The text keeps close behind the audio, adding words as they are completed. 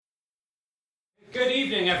Good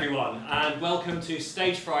evening, everyone, and welcome to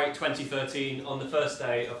Stage Fright 2013 on the first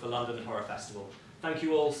day of the London Horror Festival. Thank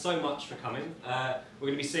you all so much for coming. We're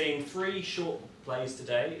going to be seeing 3 short plays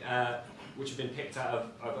today, which have been picked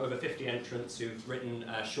out of over 50 entrants who've written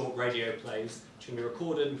short radio plays, which can be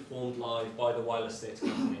recorded and performed live by the Wireless Theatre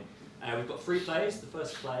Company. We've got 3 plays. The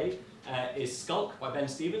first play is Skulk by Ben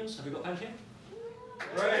Stevens. Have we got Ben here?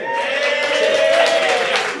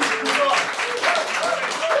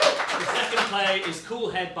 The second play is Cool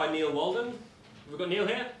Head by Neil Walden. Have we got Neil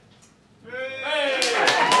here?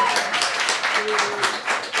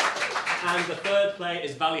 And the third play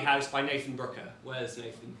is Valley House by Nathan Brooker. Where's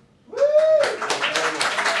Nathan?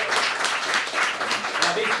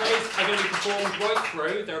 These plays are going to be performed right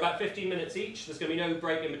through. They're about 15 minutes each. There's going to be no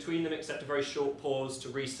break in between them except a very short pause to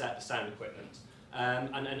reset the sound equipment.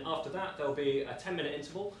 And then after that, there'll be a 10-minute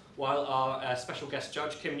interval while our special guest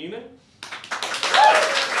judge, Kim Newman,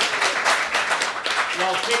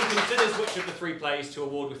 while Kim considers which of the 3 plays to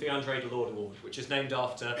award with the André Delorde Award, which is named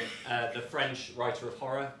after the French writer of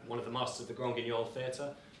horror, one of the masters of the Grand Guignol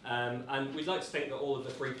Theatre. And we'd like to think that all of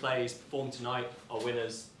the 3 plays performed tonight are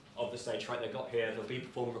winners of the Stage Fright they got here. They'll be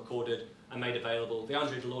performed, recorded, and made available. The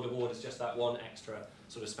André Delorde Award is just that one extra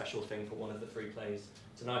sort of special thing for one of the 3 plays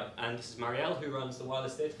tonight. And this is Marielle, who runs the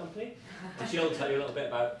Wireless Theatre Company, and she'll tell you a little bit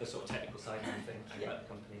about the sort of technical side and everything about the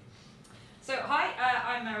company. So, hi,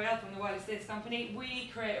 I'm Marielle from the Wireless Theatre Company. We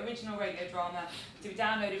create original radio drama to be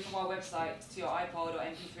downloaded from our website to your iPod or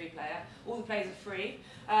MP3 player. All the plays are free.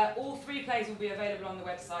 All 3 plays will be available on the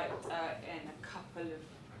website in a couple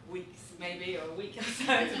of weeks, maybe, or a week or so,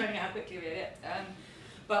 depending on how quickly we edit.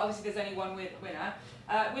 But obviously there's only one winner.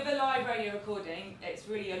 With a live radio recording, it's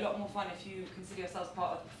really a lot more fun if you consider yourselves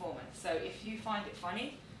part of the performance. So if you find it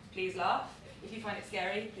funny, please laugh. If you find it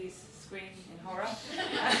scary, please scream in horror.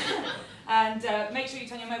 And make sure you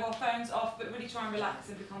turn your mobile phones off, but really try and relax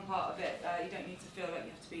and become part of it. You don't need to feel like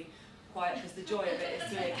you have to be quiet, because the joy of it is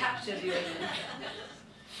to capture you.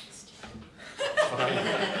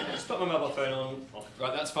 Just put my mobile phone on. Off.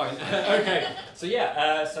 Right, that's fine. Okay, so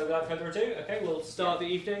yeah, so without further ado, okay, we'll start the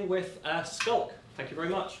evening with Skulk. Thank you very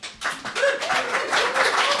much.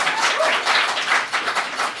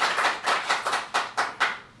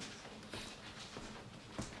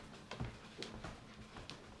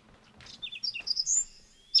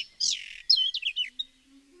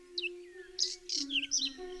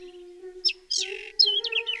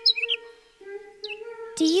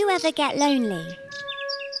 Do you ever get lonely?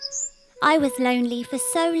 I was lonely for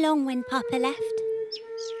so long when Papa left.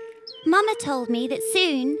 Mama told me that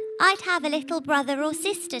soon I'd have a little brother or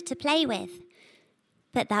sister to play with.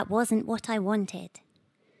 But that wasn't what I wanted.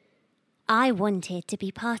 I wanted to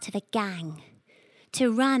be part of a gang,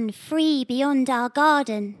 to run free beyond our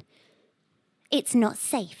garden. It's not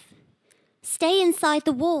safe. Stay inside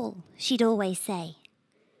the wall, she'd always say.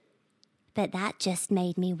 But that just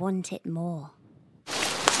made me want it more.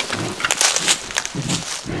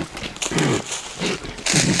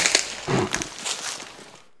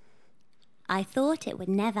 I thought it would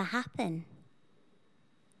never happen.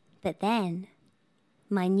 But then,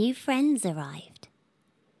 my new friends arrived.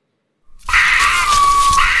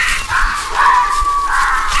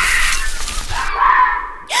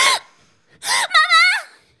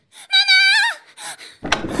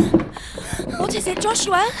 What is it,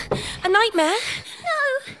 Joshua? A nightmare?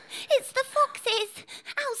 No, it's the foxes.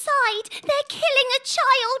 Outside, they're killing a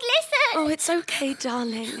child, listen! Oh, it's okay,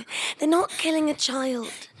 darling. They're not killing a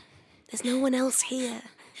child. There's no one else here.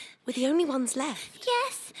 We're the only ones left.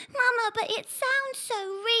 Yes, Mama, but it sounds so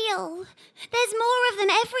real. There's more of them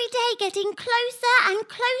every day, getting closer and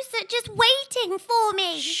closer, just waiting for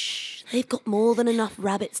me. Shh. They've got more than enough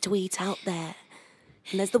rabbits to eat out there.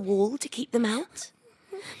 And there's the wall to keep them out.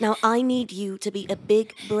 Now, I need you to be a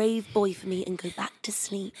big, brave boy for me and go back to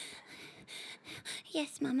sleep.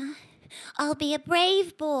 Yes, Mama. I'll be a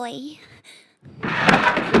brave boy.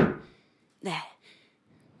 There.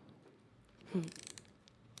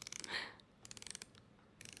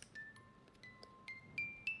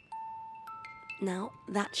 Now,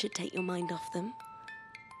 that should take your mind off them.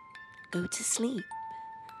 Go to sleep.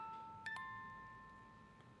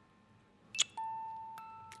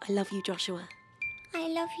 I love you, Joshua. I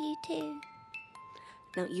love you too.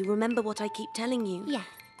 Now, you remember what I keep telling you? Yes.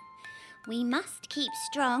 We must keep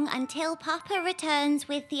strong until Papa returns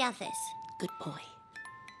with the others. Good boy.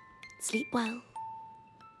 Sleep well.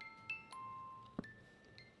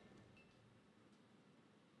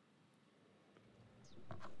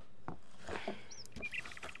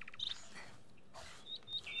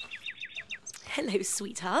 Hello,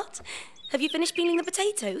 sweetheart. Have you finished peeling the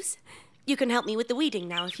potatoes? You can help me with the weeding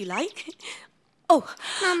now if you like. Oh,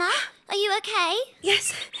 Mama, are you okay?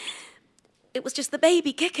 yes. It was just the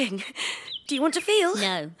baby kicking. Do you want to feel?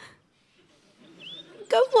 No.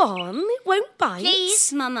 Go on, it won't bite.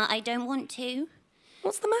 Please, Mama, I don't want to.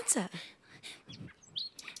 What's the matter?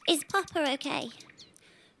 Is Papa okay?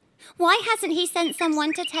 Why hasn't he sent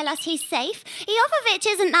someone to tell us he's safe? Iovovich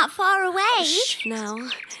isn't that far away. Shh, now.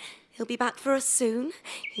 He'll be back for us soon.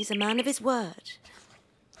 He's a man of his word.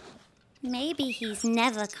 Maybe he's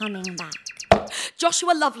never coming back.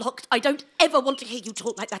 Joshua Lovelock, I don't ever want to hear you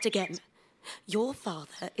talk like that again. Your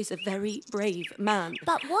father is a very brave man.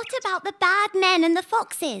 But what about the bad men and the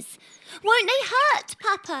foxes? Won't they hurt,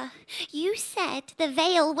 Papa? You said the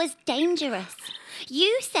veil was dangerous.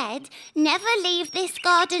 You said, never leave this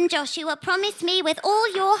garden, Joshua. Promise me with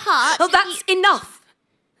all your heart. Oh, that's enough.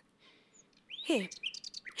 Here,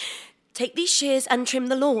 take these shears and trim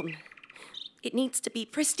the lawn. It needs to be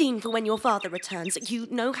pristine for when your father returns. You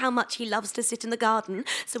know how much he loves to sit in the garden,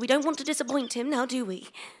 so we don't want to disappoint him, now do we?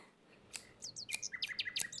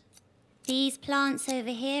 These plants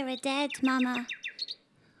over here are dead, Mama.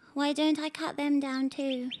 Why don't I cut them down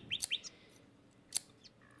too?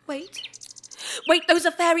 Wait. Wait, those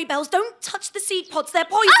are fairy bells. Don't touch the seed pods, they're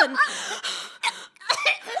poison.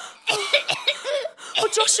 Oh,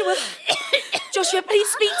 Joshua. Joshua, please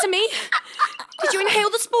speak to me. Did you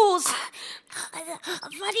inhale the spores?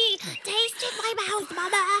 Funny taste in my mouth,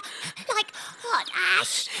 Mama. Like hot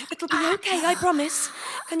ash. It'll be okay, I promise.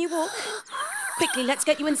 Can you walk? Quickly, let's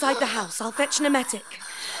get you inside the house. I'll fetch an emetic.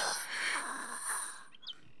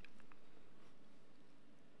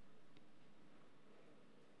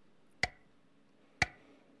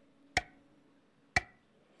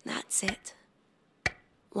 That's it.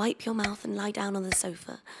 Wipe your mouth and lie down on the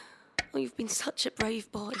sofa. Oh, you've been such a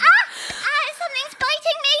brave boy. Something's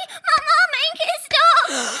biting me. Mama, make it stop.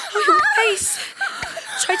 Oh, your face.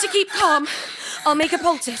 Try to keep calm. I'll make a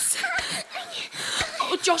poultice.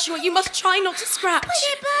 Oh, Joshua, you must try not to scratch. But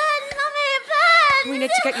it burns, Mama, it burns. We need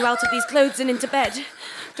to get you out of these clothes and into bed.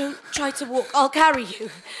 Don't try to walk. I'll carry you.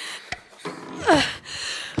 Oh,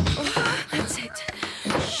 that's it.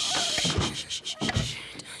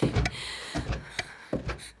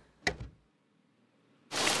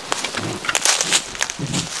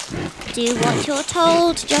 Do what you're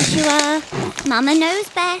told, Joshua. Mama knows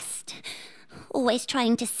best. Always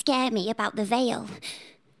trying to scare me about the veil.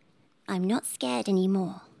 I'm not scared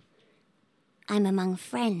anymore. I'm among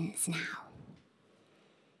friends now.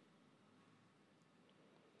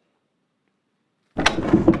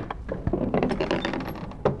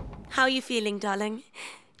 How are you feeling, darling?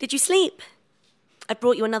 Did you sleep? I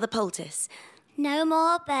brought you another poultice. No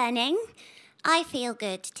more burning. I feel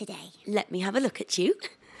good today. Let me have a look at you.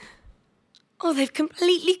 Oh, they've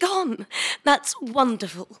completely gone. That's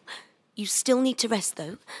wonderful. You still need to rest,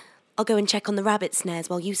 though. I'll go and check on the rabbit snares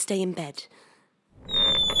while you stay in bed.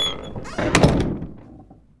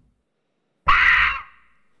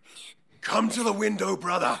 Come to the window,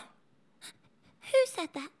 brother. Who said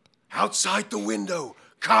that? Outside the window.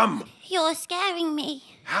 Come. You're scaring me.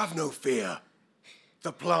 Have no fear.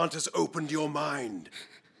 The plant has opened your mind.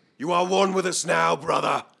 You are one with us now,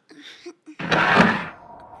 brother.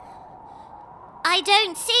 I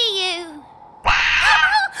don't see you.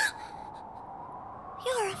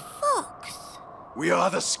 You're a fox. We are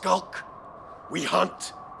the skulk. We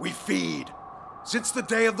hunt. We feed. Since the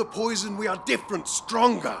day of the poison, we are different,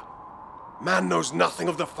 stronger. Man knows nothing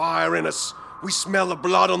of the fire in us. We smell the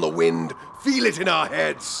blood on the wind, feel it in our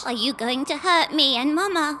heads. Are you going to hurt me and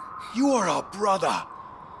Mama? You are our brother.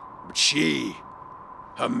 But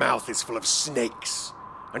her mouth is full of snakes,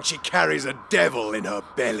 and she carries a devil in her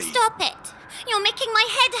belly. Stop it. You're making my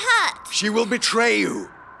head hurt. She will betray you.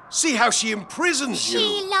 See how she imprisons you.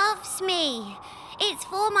 She loves me. It's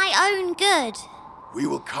for my own good. We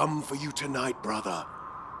will come for you tonight, brother.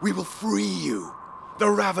 We will free you.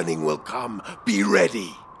 The ravening will come. Be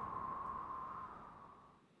ready.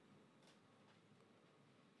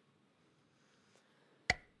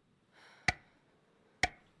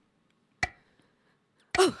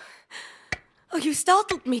 Oh, you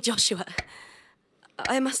startled me, Joshua.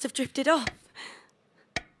 I must have drifted off.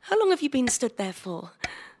 How long have you been stood there for?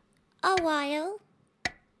 A while.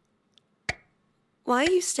 Why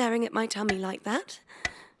are you staring at my tummy like that?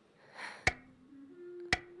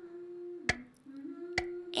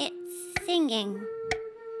 It's singing.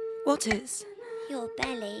 What is? Your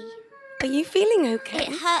belly. Are you feeling okay?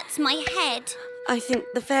 It hurts my head. I think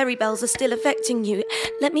the fairy bells are still affecting you.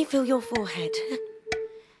 Let me feel your forehead.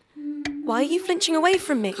 Why are you flinching away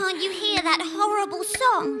from me? Can't you hear that horrible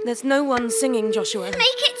song? There's no one singing, Joshua. Make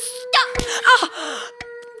it stop!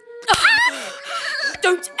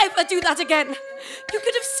 Don't ever do that again. You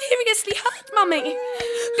could have seriously hurt Mummy.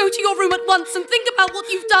 Go to your room at once and think about what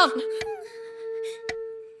you've done.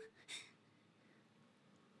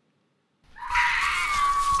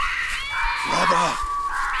 Brother,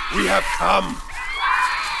 we have come.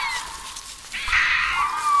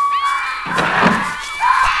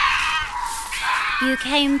 You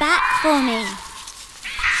came back for me.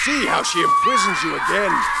 See how she imprisons you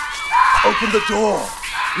again. Open the door.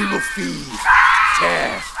 We will feed,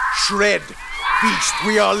 tear, shred, feast.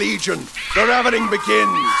 We are legion. The ravening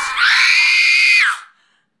begins.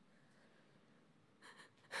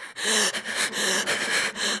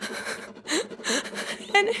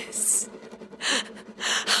 Ennis,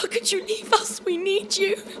 how could you leave us? We need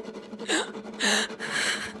you.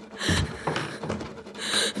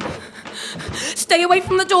 Stay away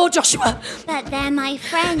from the door, Joshua. But they're my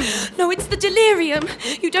friends. No, it's the delirium.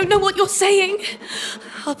 You don't know what you're saying.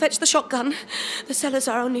 I'll fetch the shotgun. The cellar's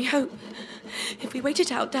our only hope. If we wait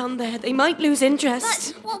it out down there, they might lose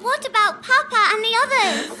interest. But what about Papa and the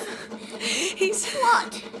others?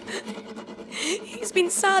 What? He's been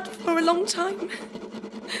sad for a long time.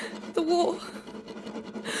 The war.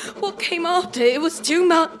 What came after, it was too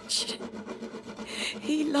much.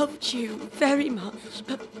 He loved you very much,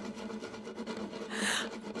 but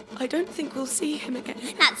I don't think we'll see him again.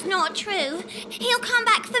 That's not true. He'll come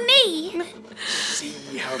back for me.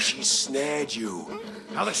 See how she snared you.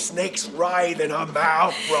 How the snakes writhe in her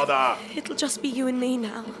mouth, brother. It'll just be you and me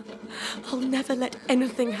now. I'll never let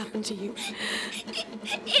anything happen to you.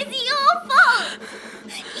 It's your fault.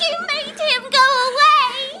 You made him go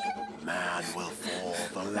away. Man will fall,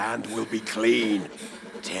 the land will be clean.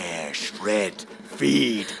 Tear, shred,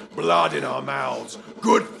 feed, blood in our mouths.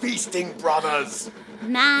 Good feasting, brothers.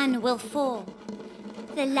 Man will fall.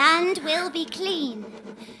 The land will be clean.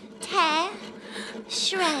 Tear,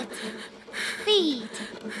 shred, feed,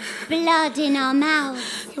 blood in our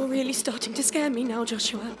mouths. You're really starting to scare me now,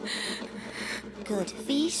 Joshua. Good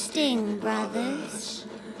feasting, brothers.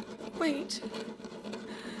 Wait.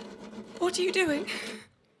 What are you doing?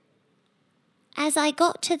 As I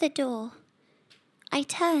got to the door, I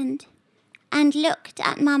turned and looked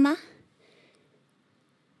at Mama.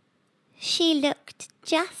 She looked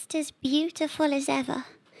just as beautiful as ever.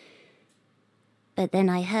 But then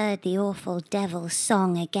I heard the awful devil's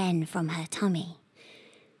song again from her tummy.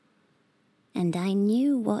 And I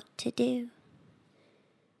knew what to do.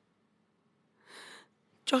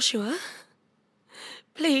 Joshua?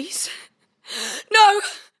 Please? No!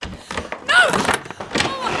 No!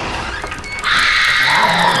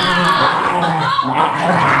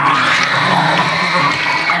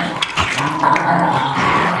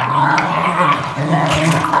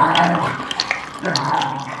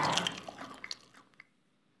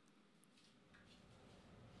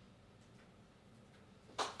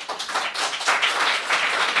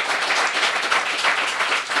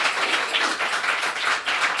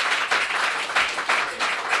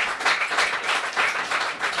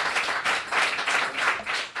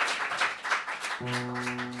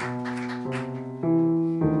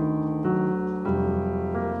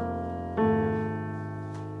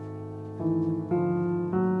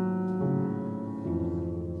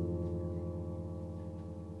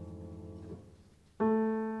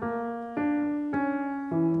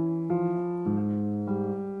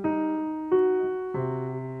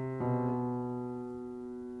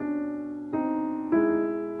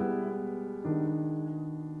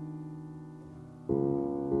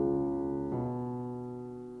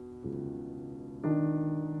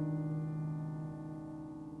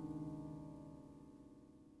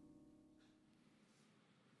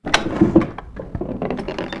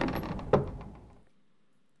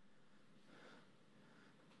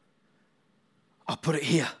 I'll put it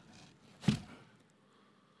here.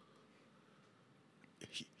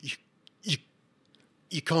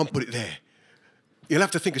 You can't put it there. You'll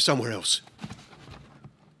have to think of somewhere else.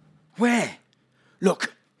 Where?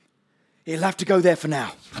 Look, it'll have to go there for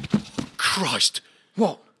now. Christ.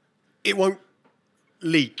 What? It won't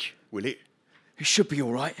leak, will it? It should be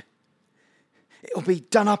all right. It'll be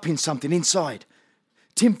done up in something inside.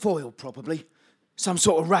 Tin foil, probably. Some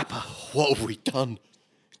sort of wrapper. What have we done?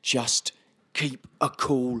 Just keep a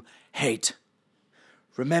cool head.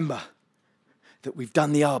 Remember that we've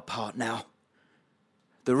done the hard part now.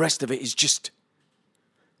 The rest of it is just,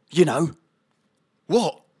 you know.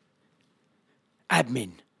 What?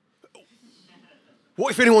 Admin.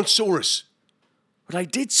 What if anyone saw us? Well, they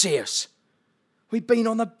did see us. We've been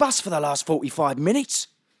on the bus for the last 45 minutes.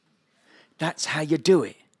 That's how you do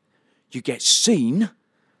it. You get seen,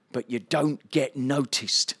 but you don't get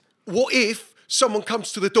noticed. What if someone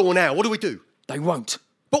comes to the door now? What do we do? They won't.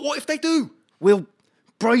 But what if they do? We'll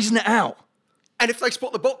brazen it out. And if they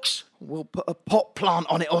spot the box? We'll put a pot plant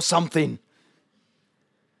on it or something.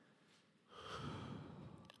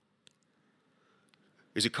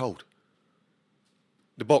 Is it cold?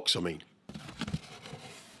 The box, I mean.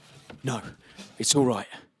 No, it's all right.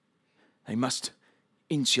 They must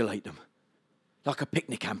insulate them, like a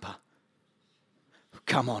picnic hamper.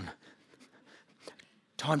 Come on.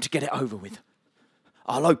 Time to get it over with.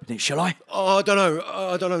 I'll open it, shall I? Oh, I don't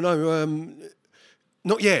know. No,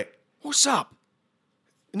 not yet. What's up?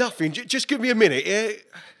 Nothing. Just give me a minute, yeah?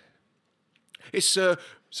 It's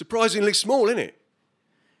surprisingly small, isn't it?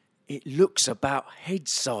 It looks about head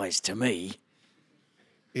size to me.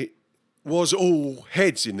 It was all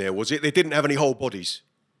heads in there, was it? They didn't have any whole bodies.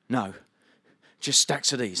 No, just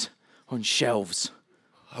stacks of these on shelves.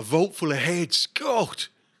 A vault full of heads. God.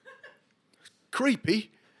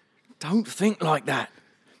 Creepy. Don't think like that.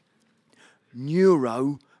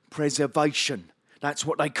 Neuropreservation. That's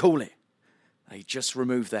what they call it. They just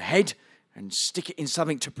remove the head and stick it in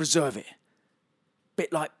something to preserve it.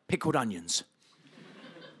 Bit like pickled onions.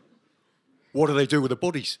 What do they do with the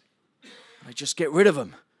bodies? They just get rid of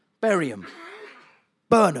them, bury them,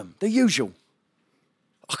 burn them, the usual.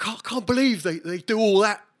 I can't believe they do all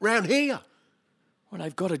that round here. Well,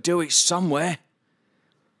 they've got to do it somewhere.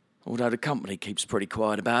 Although the company keeps pretty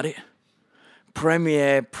quiet about it.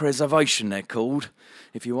 Premier Preservation, they're called.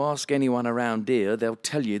 If you ask anyone around here, they'll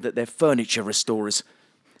tell you that they're furniture restorers.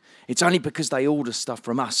 It's only because they order stuff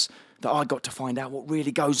from us that I got to find out what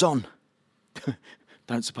really goes on.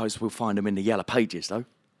 Don't suppose we'll find them in the yellow pages, though.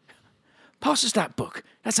 Pass us that book.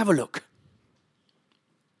 Let's have a look.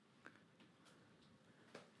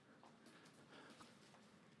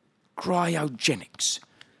 Cryogenics.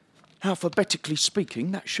 Alphabetically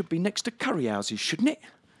speaking, that should be next to curry houses, shouldn't it?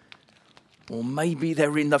 Or maybe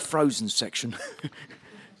they're in the frozen section.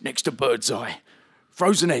 Next to Birdseye.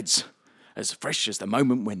 Frozen heads. As fresh as the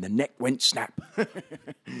moment when the neck went snap.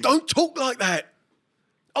 Don't talk like that.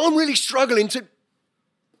 I'm really struggling to...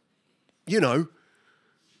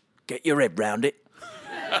 Get your head round it.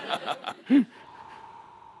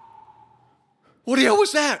 What the hell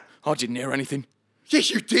was that? I didn't hear anything. Yes,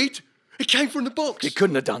 you did. It came from the box. You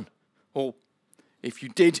couldn't have done. Or, if you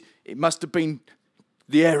did, it must have been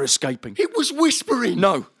the air escaping. It was whispering.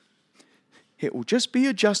 No. It will just be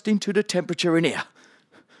adjusting to the temperature in here.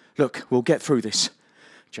 Look, we'll get through this.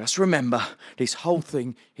 Just remember, this whole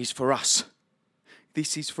thing is for us.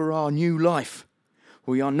 This is for our new life.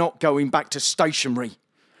 We are not going back to stationery.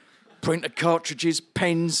 Printer cartridges,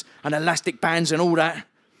 pens, and elastic bands and all that.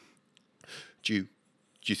 Do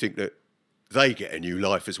you think that they get a new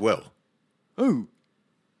life as well? Who?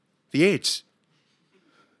 The heads.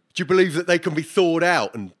 Do you believe that they can be thawed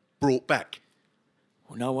out and brought back?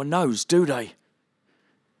 Well, no one knows, do they?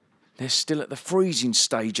 They're still at the freezing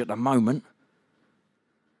stage at the moment.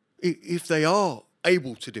 If they are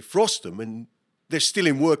able to defrost them and they're still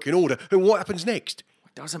in working order, then what happens next?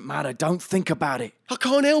 It doesn't matter. Don't think about it. I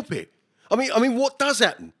can't help it. I mean, what does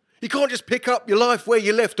happen? You can't just pick up your life where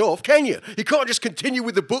you left off, can you? You can't just continue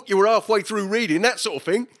with the book you were halfway through reading, that sort of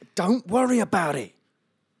thing. Don't worry about it.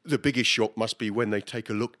 The biggest shock must be when they take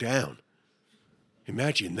a look down.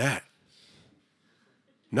 Imagine that.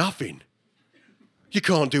 Nothing. You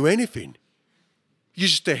can't do anything. You're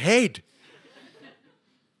just a head.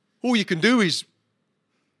 All you can do is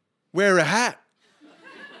wear a hat.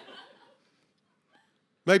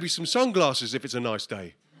 Maybe some sunglasses if it's a nice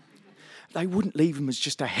day. They wouldn't leave him as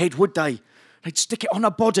just a head, would they? They'd stick it on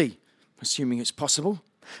a body, assuming it's possible.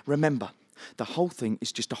 Remember, the whole thing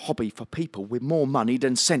is just a hobby for people with more money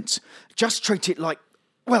than sense. Just treat it like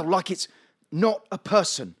it's not a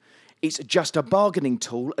person. It's just a bargaining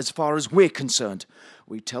tool as far as we're concerned.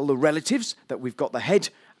 We tell the relatives that we've got the head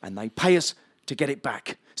and they pay us to get it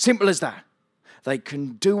back. Simple as that. They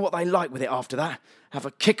can do what they like with it after that. Have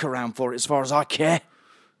a kick around for it as far as I care.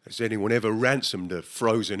 Has anyone ever ransomed a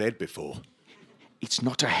frozen head before? It's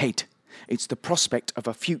not a head. It's the prospect of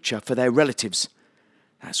a future for their relatives.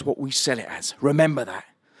 That's what we sell it as. Remember that.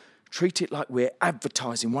 Treat it like we're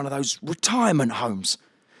advertising one of those retirement homes.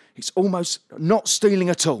 It's almost not stealing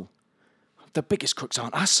at all. The biggest crooks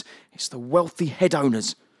aren't us. It's the wealthy head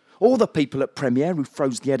owners. All the people at Premier who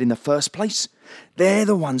froze the head in the first place. They're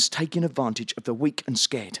the ones taking advantage of the weak and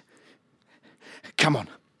scared. Come on.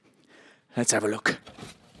 Let's have a look.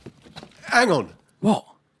 Hang on. What?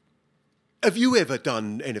 Have you ever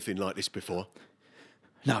done anything like this before?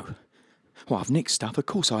 No. Well, I've nicked stuff, of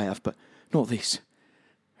course I have, but not this.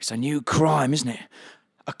 It's a new crime, isn't it?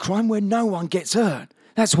 A crime where no one gets hurt.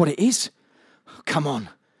 That's what it is. Come on.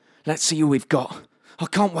 Let's see who we've got. I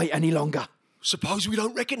can't wait any longer. Suppose we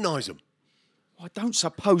don't recognise them. I don't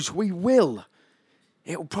suppose we will.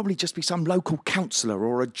 It'll probably just be some local councillor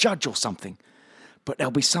or a judge or something. But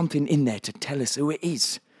there'll be something in there to tell us who it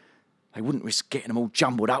is. They wouldn't risk getting them all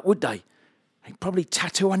jumbled up, would they? They'd probably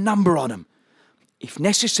tattoo a number on them. If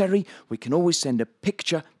necessary, we can always send a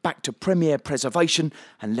picture back to Premier Preservation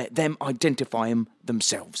and let them identify them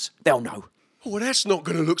themselves. They'll know. Well, that's not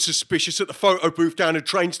going to look suspicious at the photo booth down the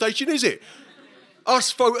train station, is it?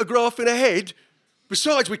 Us photographing a head?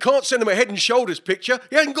 Besides, we can't send them a head and shoulders picture.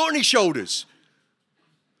 He hasn't got any shoulders.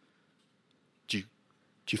 Do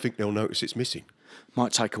you think they'll notice it's missing?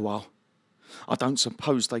 Might take a while. I don't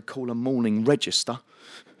suppose they call a morning register.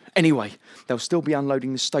 Anyway, they'll still be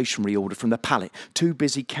unloading the stationery order from the pallet, too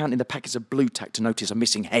busy counting the packets of blue tack to notice a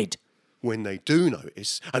missing head. When they do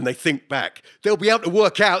notice, and they think back, they'll be able to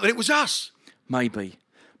work out that it was us. Maybe,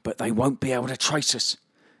 but they won't be able to trace us.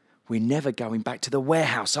 We're never going back to the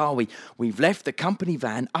warehouse, are we? We've left the company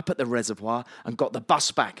van up at the reservoir and got the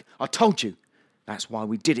bus back. I told you. That's why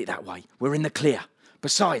we did it that way. We're in the clear.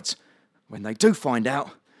 Besides, when they do find out,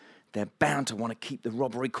 they're bound to want to keep the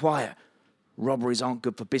robbery quiet. Robberies aren't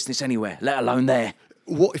good for business anywhere, let alone there.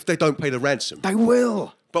 What if they don't pay the ransom? They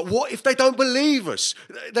will. But what if they don't believe us?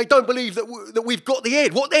 They don't believe that we've got the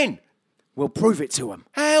head. What then? We'll prove it to them.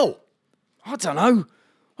 How? I don't know.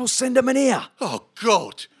 I'll send them in here. Oh,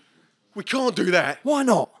 God. We can't do that. Why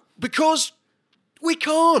not? Because we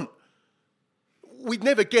can't. We'd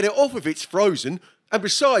never get it off if it's frozen. And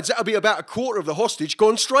besides, that'll be about a quarter of the hostage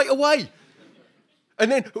gone straight away.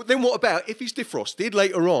 And then what about if he's defrosted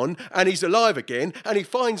later on and he's alive again and he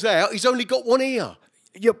finds out he's only got one ear?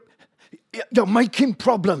 You're making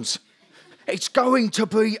problems. It's going to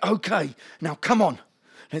be okay. Now, come on.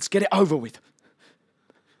 Let's get it over with.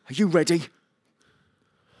 Are you ready?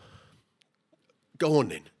 Go on,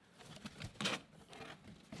 then.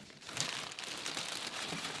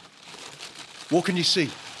 What can you see?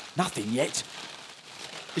 Nothing yet.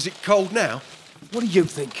 Is it cold now? What do you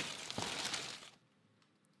think?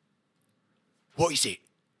 What is it?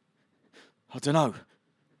 I don't know.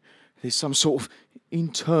 There's some sort of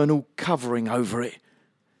internal covering over it.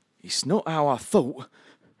 It's not how I thought.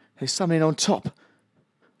 There's something on top.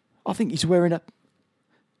 I think he's wearing a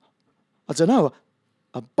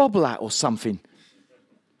bobble hat or something.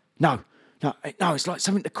 No, it's like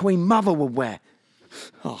something the Queen Mother would wear.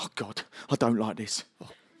 Oh, God, I don't like this.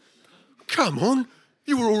 Come on.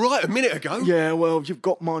 You were all right a minute ago. Yeah, well, you've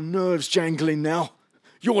got my nerves jangling now.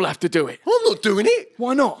 You'll have to do it. I'm not doing it.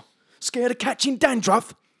 Why not? Scared of catching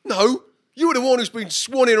dandruff? No, you were the one who's been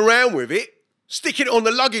swanning around with it, sticking it on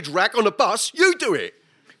the luggage rack on the bus. You do it.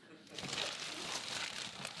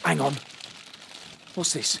 Hang on.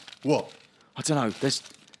 What's this? What? I don't know. There's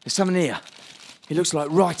something here. It looks like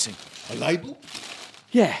writing. A label?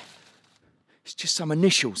 Yeah. It's just some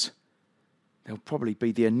initials. They'll probably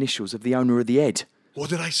be the initials of the owner of the head. What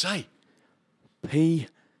do they say?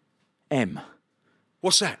 P.M.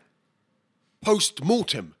 What's that?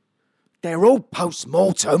 Post-mortem? They're all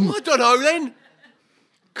post-mortem. I don't know, then.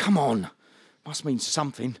 Come on. Must mean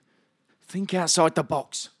something. Think outside the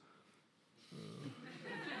box.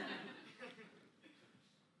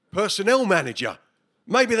 Personnel manager.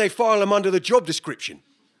 Maybe they file them under the job description.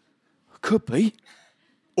 Could be.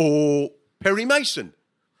 Or Perry Mason.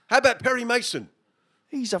 How about Perry Mason?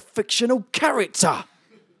 He's a fictional character.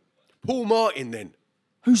 Paul Martin, then.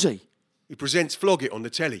 Who's he? He presents Flog It on the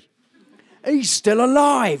telly. He's still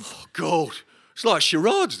alive. Oh, God. It's like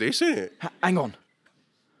charades, this, isn't it? Hang on.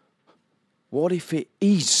 What if it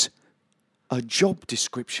is a job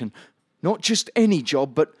description? Not just any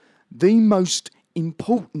job, but the most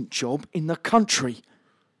important job in the country.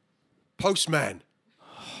 Postman.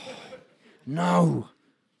 No.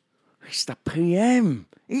 It's the PM,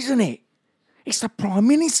 isn't it? It's the Prime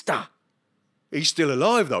Minister. He's still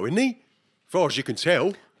alive, though, isn't he? As far as you can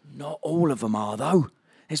tell. Not all of them are, though.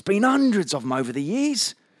 There's been hundreds of them over the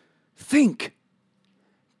years. Think.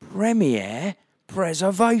 Premier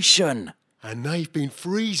Preservation. And they've been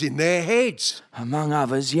freezing their heads. Among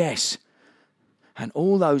others, yes. And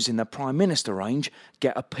all those in the Prime Minister range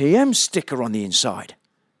get a PM sticker on the inside.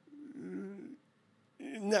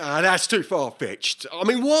 Nah, that's too far-fetched. I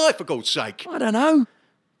mean, why, for God's sake? I don't know.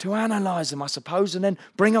 To analyse them, I suppose, and then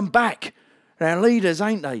bring them back. They're leaders,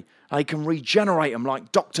 ain't they? They can regenerate them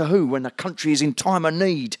like Doctor Who when the country is in time of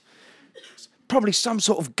need. It's probably some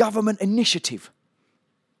sort of government initiative.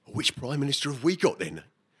 Which Prime Minister have we got, then?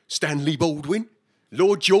 Stanley Baldwin?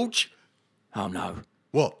 Lord George? Oh, no.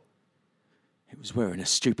 What? It was wearing a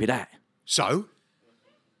stupid hat. So?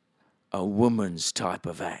 A woman's type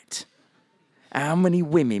of hat. How many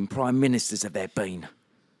women Prime Ministers have there been?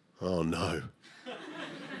 Oh, no.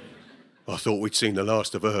 I thought we'd seen the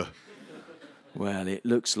last of her. Well, it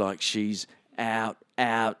looks like she's out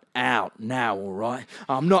now, all right?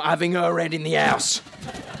 I'm not having her head in the house.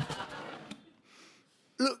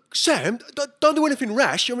 Look, Sam, don't do anything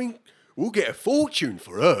rash. I mean, we'll get a fortune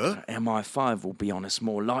for her. MI5 will be on us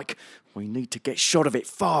more like. We need to get shot of it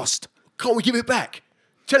fast. Can't we give it back?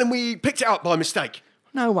 Tell him we picked it up by mistake.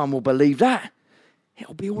 No one will believe that.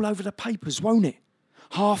 It'll be all over the papers, won't it?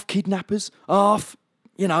 Half kidnappers, half,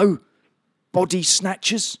 body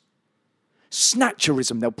snatchers.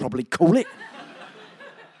 Snatcherism, they'll probably call it.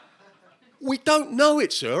 We don't know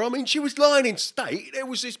it, sir. I mean, she was lying in state. There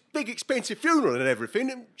was this big, expensive funeral and everything,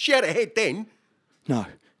 and she had a head then. No,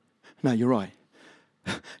 you're right.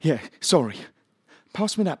 Yeah, sorry.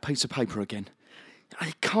 Pass me that piece of paper again.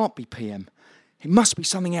 It can't be PM. It must be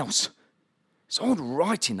something else. It's odd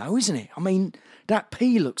writing, though, isn't it? I mean, that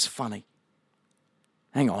P looks funny.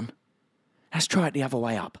 Hang on. Let's try it the other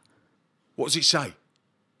way up. What does it say?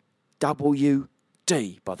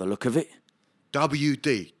 WD, by the look of it.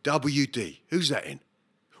 WD. Who's that in?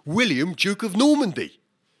 William, Duke of Normandy.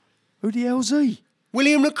 Who the hell's he?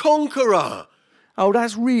 William the Conqueror. Oh,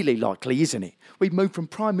 that's really likely, isn't it? We've moved from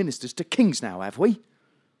prime ministers to kings now, have we?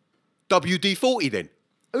 WD-40 then?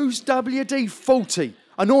 Who's WD-40?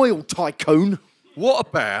 An oil tycoon? What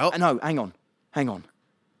about... No, hang on.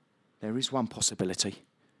 There is one possibility.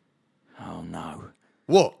 Oh, no.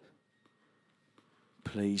 What?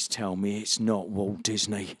 Please tell me it's not Walt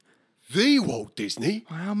Disney. The Walt Disney?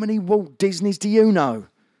 How many Walt Disneys do you know?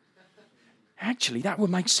 Actually, that would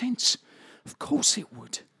make sense. Of course it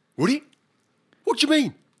would. Would it? What do you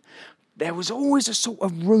mean? There was always a sort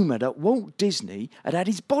of rumour that Walt Disney had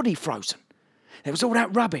his body frozen. There was all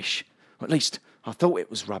that rubbish, or at least I thought it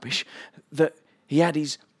was rubbish, that he had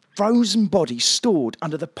his frozen body stored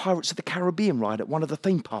under the Pirates of the Caribbean ride at one of the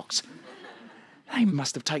theme parks. They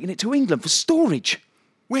must have taken it to England for storage.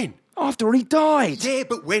 When? After he died. Yeah,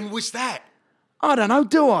 but when was that? I don't know,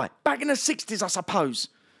 do I? Back in the 60s, I suppose.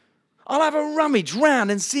 I'll have a rummage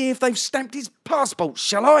round and see if they've stamped his passport,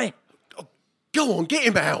 shall I? Oh, go on, get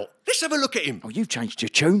him out. Let's have a look at him. Oh, you've changed your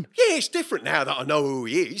tune. Yeah, it's different now that I know who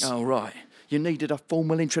he is. Oh, right. You needed a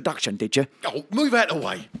formal introduction, did you? Oh, move out of the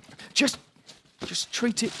way. Just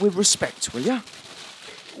treat it with respect, will you?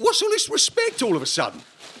 What's all this respect all of a sudden?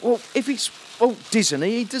 Well, if it's Walt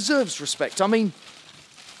Disney, he deserves respect. I mean,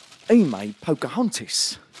 he made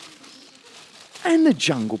Pocahontas. And the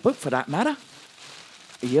Jungle Book, for that matter.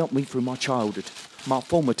 He helped me through my childhood, my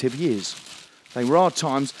formative years. They were hard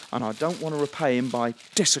times, and I don't want to repay him by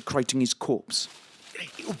desecrating his corpse.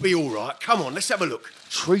 It'll be all right. Come on, let's have a look.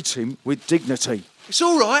 Treat him with dignity. It's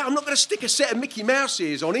all right. I'm not going to stick a set of Mickey Mouse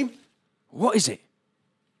ears on him. What is it?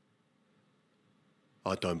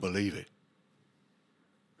 I don't believe it.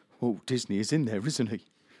 Walt Disney is in there, isn't he?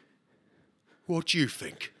 What do you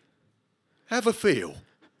think? Have a feel.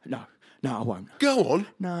 No, I won't. Go on.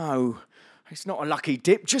 No, it's not a lucky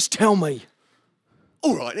dip. Just tell me.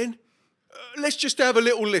 All right, then. Let's just have a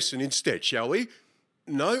little listen instead, shall we?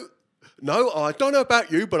 No, I don't know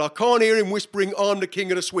about you, but I can't hear him whispering, I'm the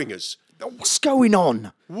king of the swingers. What's going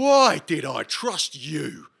on? Why did I trust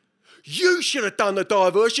you? You should have done the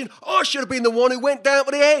diversion. I should have been the one who went down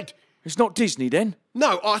for the head. It's not Disney, then?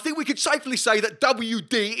 No, I think we could safely say that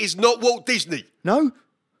WD is not Walt Disney. No?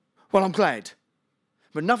 Well, I'm glad.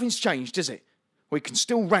 But nothing's changed, is it? We can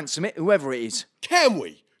still ransom it, whoever it is. Can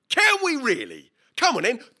we? Can we really? Come on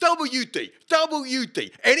then,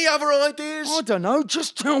 WD. Any other ideas? I don't know,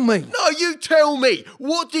 just tell me. No, you tell me.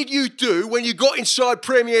 What did you do when you got inside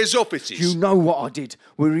Premier's offices? You know what I did.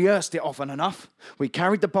 We rehearsed it often enough. We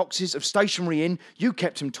carried the boxes of stationery in, you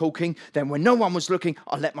kept him talking, then when no one was looking,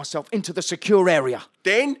 I let myself into the secure area.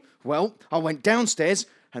 Then? Well, I went downstairs,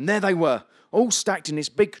 and there they were, all stacked in this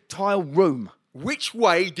big tile room. Which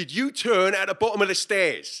way did you turn at the bottom of the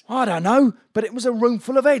stairs? I don't know, but it was a room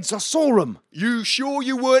full of heads. I saw them. You sure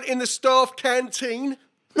you weren't in the staff canteen?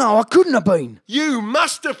 No, I couldn't have been. You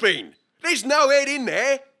must have been. There's no head in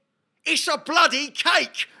there. It's a bloody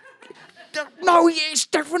cake. No, it's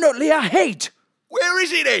definitely a head. Where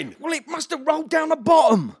is it then? Well, it must have rolled down the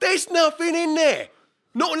bottom. There's nothing in there.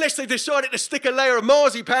 Not unless they decided to stick a layer of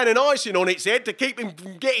marzipan and icing on its head to keep him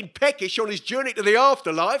from getting peckish on his journey to the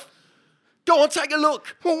afterlife. Go on, take a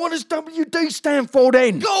look. Well, what does WD stand for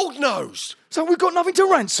then? Gold nose. So we've got nothing to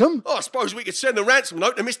ransom? I suppose we could send the ransom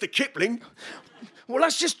note to Mr. Kipling. Well,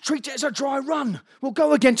 let's just treat it as a dry run. We'll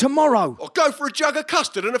go again tomorrow. Or go for a jug of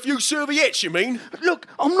custard and a few serviettes, you mean? Look,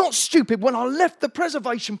 I'm not stupid. When I left the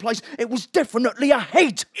preservation place, it was definitely a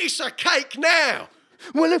head. It's a cake now.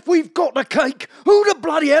 Well, if we've got the cake, who the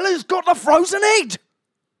bloody hell has got the frozen head?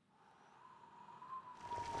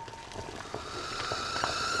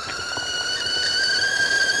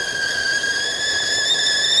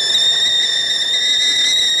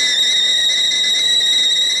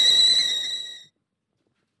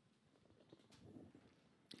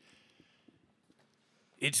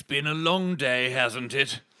 It's been a long day, hasn't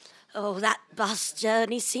it? Oh, that bus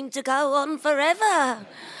journey seemed to go on forever.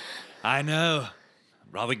 I know.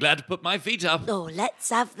 Rather glad to put my feet up. Oh,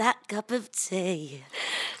 let's have that cup of tea.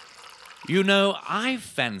 You know, I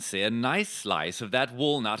fancy a nice slice of that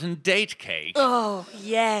walnut and date cake. Oh,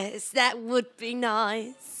 yes, that would be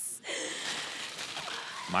nice.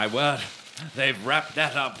 My word, they've wrapped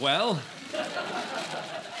that up well.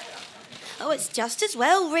 Oh, it's just as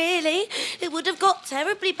well, really. It would have got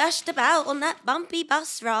terribly bashed about on that bumpy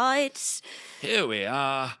bus ride. Here we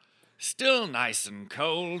are, still nice and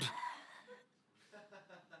cold.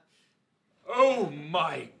 Oh,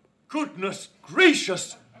 my goodness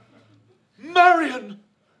gracious! Marion!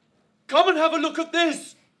 Come and have a look at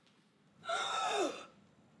this!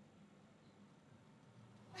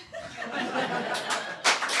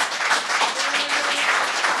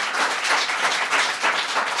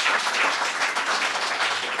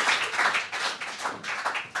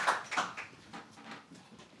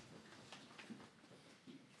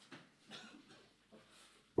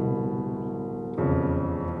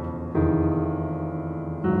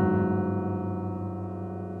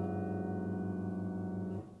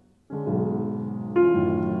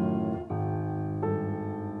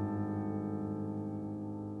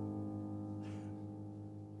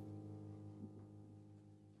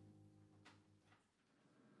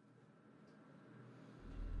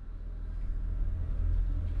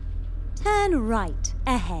 Turn right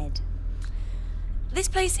ahead. This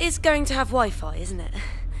place is going to have Wi-Fi, isn't it?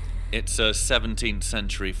 It's a 17th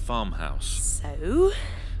century farmhouse. So?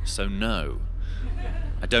 So no.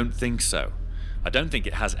 I don't think so. I don't think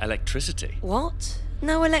it has electricity. What?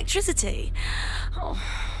 No electricity? Oh.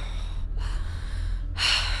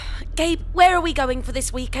 Gabe, where are we going for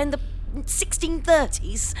this weekend? The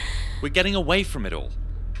 1630s? We're getting away from it all.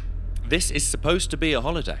 This is supposed to be a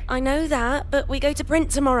holiday. I know that, but we go to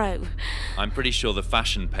print tomorrow. I'm pretty sure the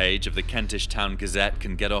fashion page of the Kentish Town Gazette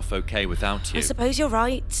can get off okay without you. I suppose you're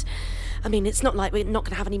right. I mean, it's not like we're not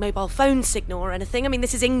going to have any mobile phone signal or anything. I mean,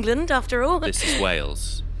 this is England, after all. This is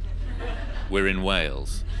Wales. We're in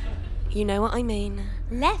Wales. You know what I mean.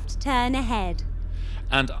 Left turn ahead.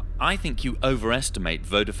 And I think you overestimate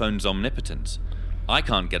Vodafone's omnipotence. I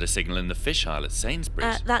can't get a signal in the fish aisle at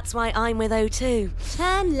Sainsbury's. That's why I'm with O2.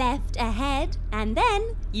 Turn left ahead, and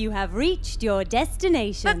then you have reached your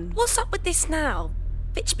destination. What's up with this now?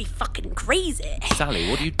 Bitch be fucking crazy. Sally,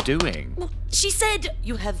 what are you doing? Well, she said,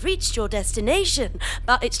 you have reached your destination,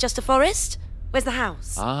 but it's just a forest. Where's the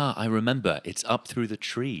house? Ah, I remember. It's up through the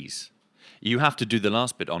trees. You have to do the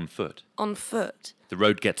last bit on foot. On foot? The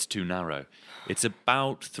road gets too narrow. It's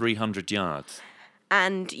about 300 yards.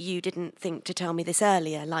 And you didn't think to tell me this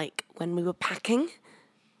earlier, like when we were packing?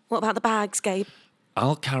 What about the bags, Gabe?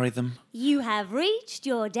 I'll carry them. You have reached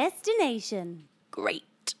your destination.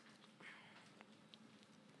 Great.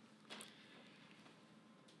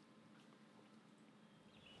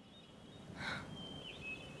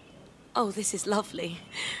 Oh, this is lovely.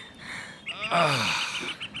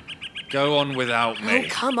 Go on without me. Oh,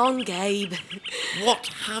 come on, Gabe. What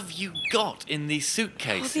have you got in these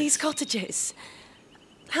suitcases? Oh, these cottages.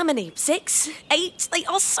 How many? 6? 8? They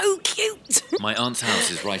are so cute. My aunt's house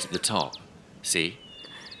is right at the top. See?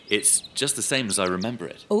 It's just the same as I remember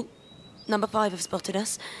it. Oh, number 5 have spotted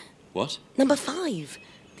us. What? Number 5.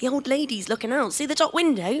 The old lady's looking out. See the top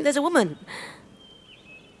window? There's a woman.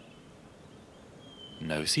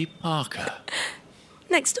 Nosy Parker.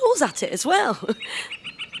 Next door's at it as well.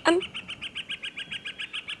 And...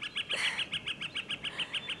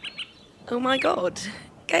 oh my God.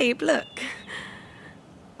 Gabe, look.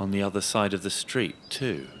 On the other side of the street,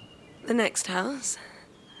 too. The next house.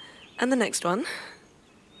 And the next one.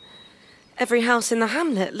 Every house in the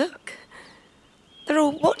hamlet, look. They're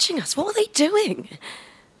all watching us. What are they doing?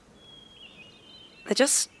 They're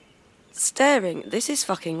just staring. This is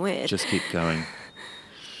fucking weird. Just keep going.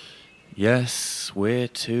 Yes, we're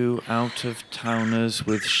two out-of-towners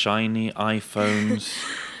with shiny iPhones.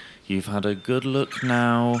 You've had a good look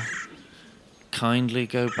now. Kindly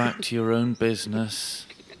go back to your own business.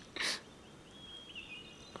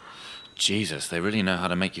 Jesus, they really know how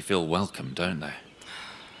to make you feel welcome, don't they?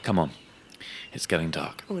 Come on. It's getting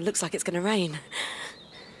dark. Oh, it looks like it's going to rain.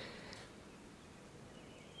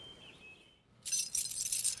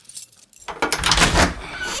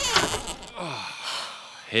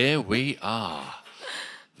 Here we are.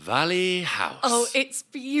 Valley House. Oh, it's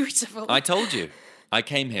beautiful. I told you. I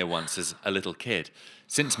came here once as a little kid.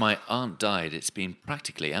 Since my aunt died, it's been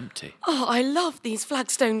practically empty. Oh, I love these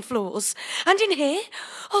flagstone floors. And in here,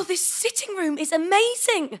 oh, this sitting room is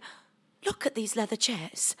amazing. Look at these leather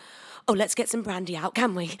chairs. Oh, let's get some brandy out,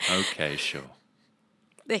 can we? Okay, sure.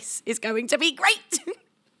 This is going to be great.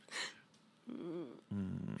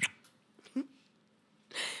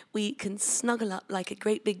 We can snuggle up like a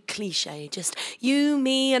great big cliche. Just you,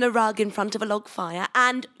 me, and a rug in front of a log fire.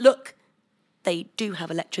 And look, they do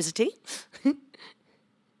have electricity.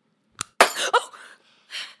 Oh!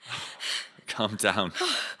 Calm down.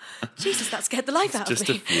 Jesus, that scared the life out of Just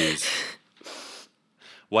me. a fuse.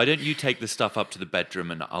 Why don't you take the stuff up to the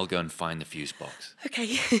bedroom and I'll go and find the fuse box.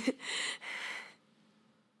 Okay.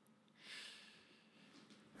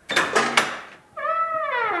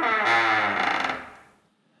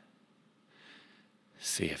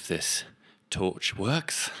 See if this torch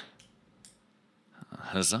works.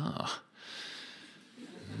 Huzzah.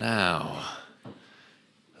 Now,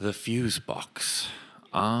 the fuse box.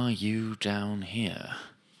 Are you down here?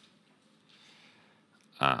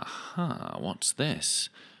 Aha, what's this?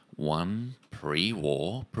 One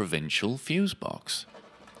pre-war provincial fuse box.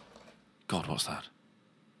 God, what's that?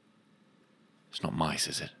 It's not mice,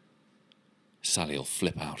 is it? Sally'll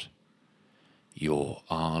flip out. You're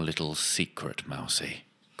our little secret, Mousy.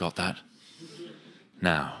 Got that?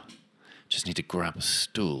 Now, just need to grab a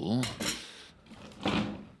stool.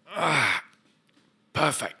 Ah,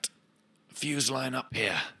 perfect. Fuse line up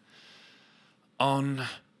here. On,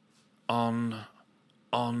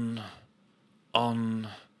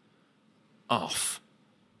 off.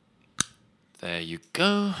 There you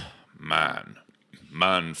go.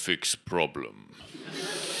 Man fix problem.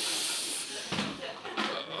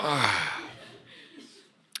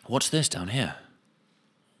 What's this down here?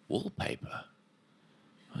 Wallpaper.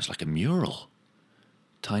 Oh, it's like a mural.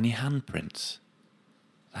 Tiny handprints.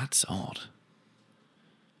 That's odd.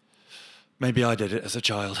 Maybe I did it as a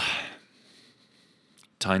child.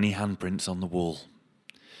 Tiny handprints on the wall.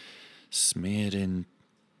 Smeared in...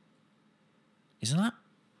 Isn't that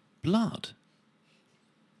blood?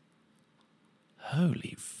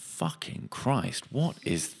 Holy fucking Christ, what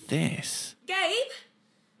is this? Gabe?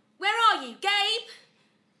 Where are you, Gabe?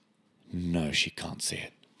 No, she can't see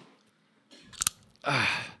it.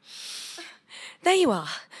 There you are.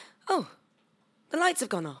 Oh, the lights have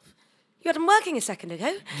gone off. You had them working a second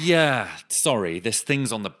ago. Yeah, sorry, this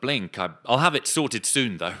thing's on the blink. I'll have it sorted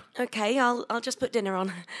soon, though. Okay, I'll just put dinner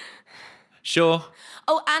on. Sure.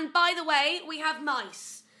 Oh, and by the way, we have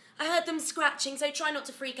mice. I heard them scratching, so try not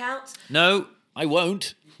to freak out. No, I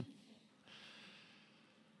won't.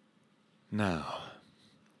 Now,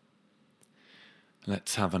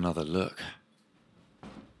 let's have another look.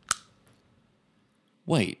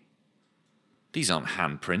 Wait, these aren't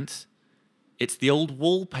handprints. It's the old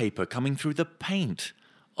wallpaper coming through the paint.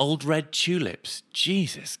 Old red tulips.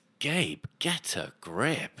 Jesus, Gabe, get a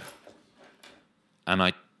grip. And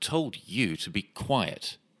I told you to be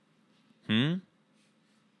quiet.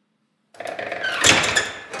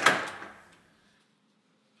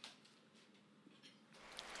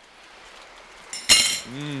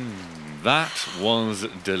 That was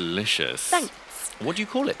delicious. Thanks. What do you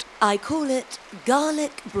call it? I call it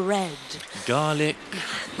garlic bread. Garlic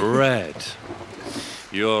bread.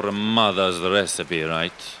 Your mother's recipe,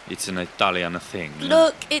 right? It's an Italian thing.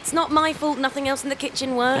 Look, it's not my fault nothing else in the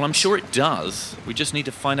kitchen works. Well, I'm sure it does. We just need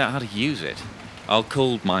to find out how to use it. I'll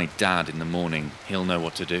call my dad in the morning. He'll know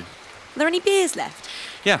what to do. Are there any beers left?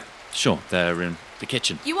 Yeah, sure. They're in the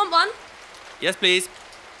kitchen. You want one? Yes, please.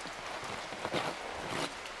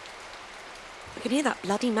 I can hear that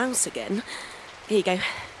bloody mouse again. Here you go. Do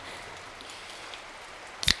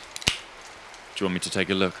you want me to take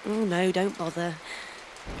a look? Oh, no, don't bother.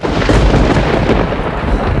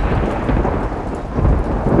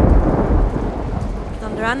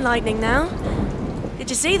 Thunder and lightning now. Did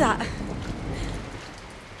you see that?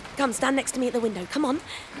 Come, stand next to me at the window. Come on.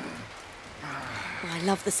 Oh, I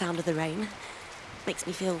love the sound of the rain. Makes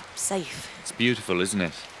me feel safe. It's beautiful, isn't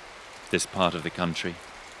it? This part of the country.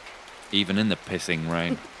 Even in the pissing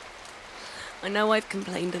rain. I know I've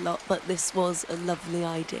complained a lot, but this was a lovely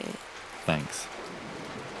idea. Thanks.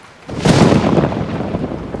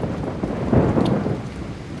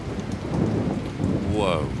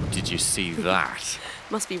 Whoa, did you see that?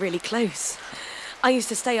 Must be really close. I used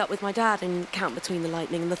to stay up with my dad and count between the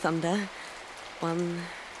lightning and the thunder. 1,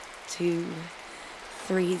 2,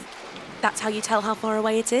 3. That's how you tell how far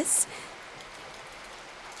away it is?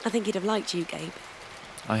 I think he'd have liked you, Gabe.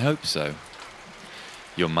 I hope so.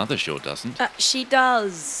 Your mother sure doesn't. She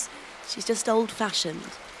does. She's just old-fashioned.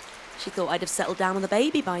 She thought I'd have settled down with a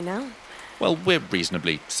baby by now. Well, we're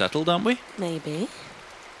reasonably settled, aren't we? Maybe.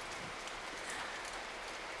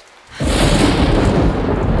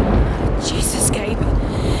 Jesus, Gabe.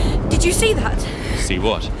 Did you see that? See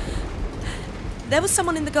what? There was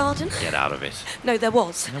someone in the garden. Get out of it. No, there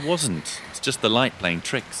was. There wasn't. It's just the light playing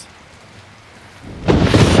tricks.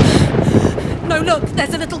 No, look,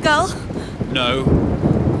 there's a little girl.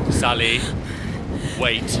 No. Sally.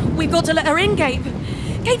 Wait. We've got to let her in, Gabe.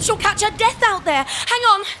 Gabe, she'll catch her death out there. Hang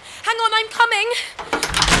on, I'm coming.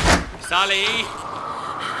 Sally!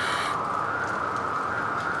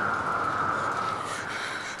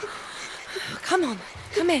 Come on,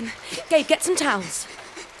 come in. Gabe, get some towels.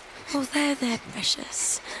 Oh, there,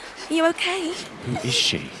 precious. Are you okay? Who is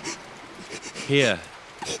she? Here.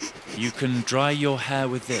 You can dry your hair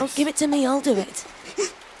with this. Oh, give it to me, I'll do it.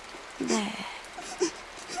 There.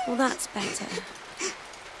 Well, that's better.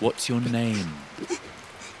 What's your name?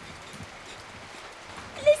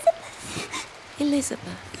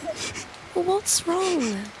 Elizabeth. Well, what's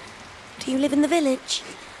wrong? Do you live in the village?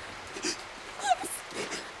 Yes.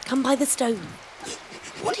 Come by the stove.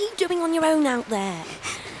 What are you doing on your own out there?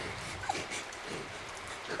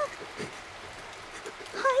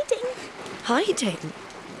 Hiding. Hiding?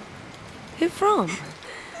 Who from?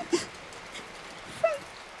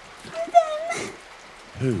 From them.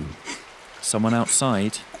 Who? Someone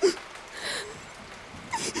outside?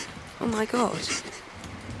 Oh my God.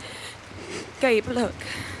 Gabe, look.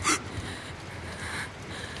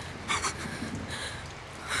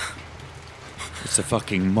 It's a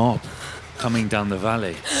fucking mob coming down the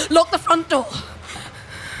valley. Lock the front door.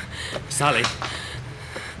 Sally.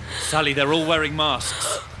 Sally, they're all wearing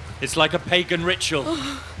masks. It's like a pagan ritual.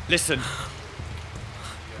 Listen.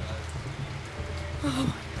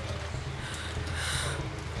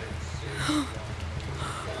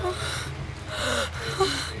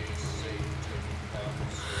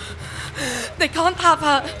 They can't have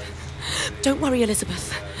her. Don't worry,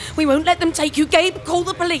 Elizabeth. We won't let them take you. Gabe, call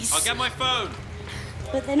the police. I'll get my phone.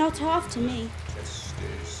 But they're not after me.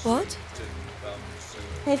 What?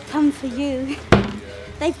 They've come for you.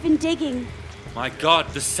 They've been digging. My God,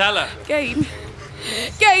 the cellar. Gabe.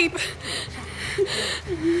 Gabe!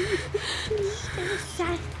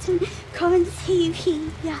 Come and see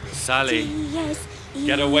here. Sally,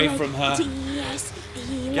 get away from her.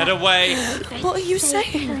 Get away. What are you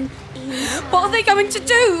saying? What are they going to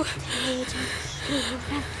do?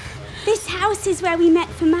 This house is where we met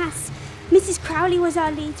for Mass. Mrs. Crowley was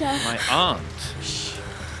our leader. My aunt.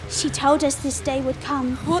 She told us this day would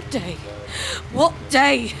come. What day? What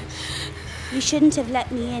day? You shouldn't have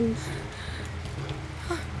let me in.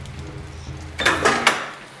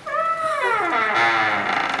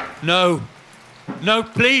 No. No,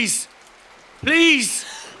 please. Please.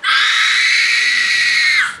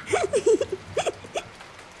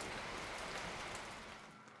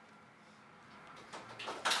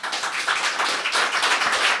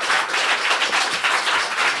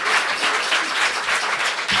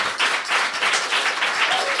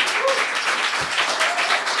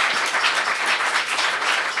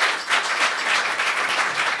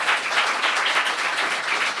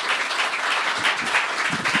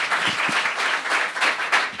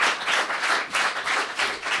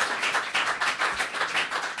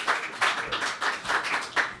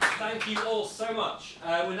 Thank you all so much.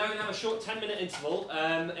 We're now going to have a short 10-minute interval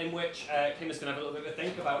in which Kim is going to have a little bit of a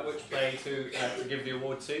think about which play to give the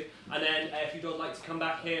award to. And then if you'd all like to come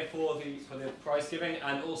back here for the prize giving,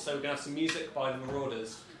 and also we're going to have some music by the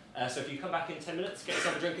Marauders. So if you come back in 10 minutes, get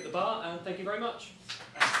yourself a drink at the bar, and thank you very much.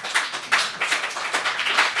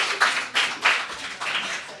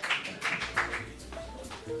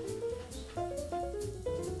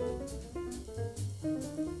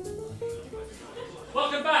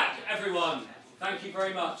 Welcome back, everyone. Thank you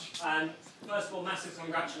very much. And first of all, massive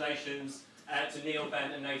congratulations to Neil,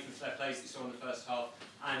 Ben and Nathan for their plays that you saw in the first half.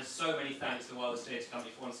 And so many thanks to the Wildest Theatre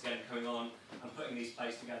Company for once again coming on and putting these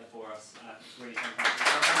plays together for us. It's really fantastic.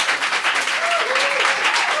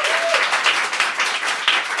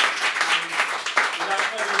 Without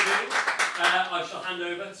further ado, I shall hand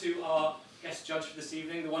over to our guest judge for this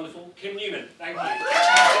evening, the wonderful Kim Newman. Thank you.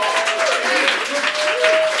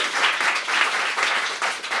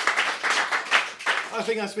 I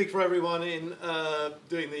think I speak for everyone in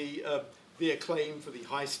doing the acclaim for the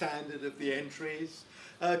high standard of the entries.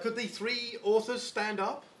 Could the three authors stand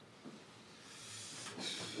up?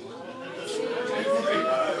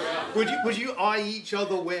 Would you eye each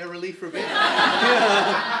other warily for a bit?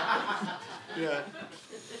 Yeah.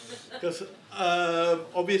 Because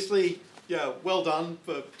obviously, yeah, well done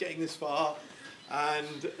for getting this far.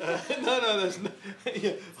 And there's no,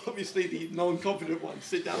 yeah, obviously the non-confident ones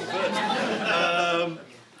sit down first.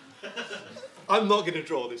 I'm not going to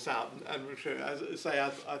draw this out, and as I say, I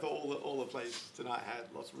thought all the plays tonight had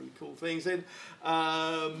lots of really cool things in.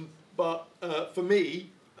 But for me,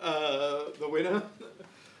 the winner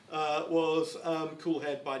was Cool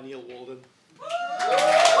Head by Neil Walden.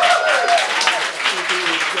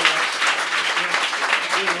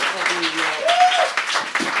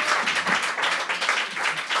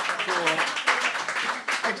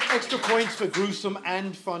 Extra points for gruesome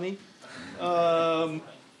and funny.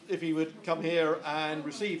 If he would come here and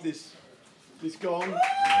receive this gong and make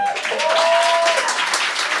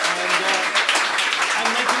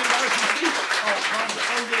an embarrassing speech.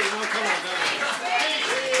 Oh, really? No, come on, no.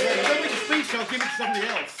 Yeah, you don't make a speech, I'll give it to somebody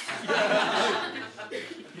else.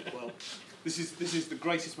 Well, this is the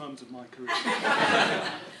greatest moment of my career.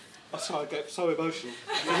 Oh, sorry, I get so emotional.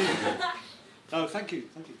 Oh, thank you.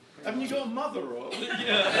 Haven't you got a mother or?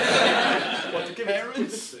 Yeah. What, to give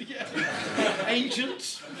parents? Yeah.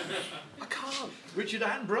 Agents? I can't. Richard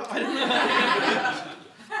Attenborough? I don't know.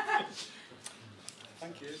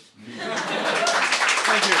 Thank you.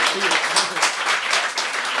 Thank you.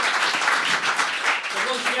 So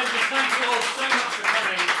once again, just thank you all so much for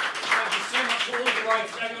coming. Thank you so much to all of the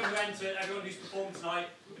writers, everyone who entered, everyone who's performed tonight,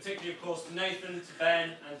 particularly, of course, to Nathan, to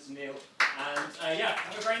Ben, and to Neil. And yeah,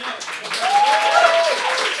 have a great night.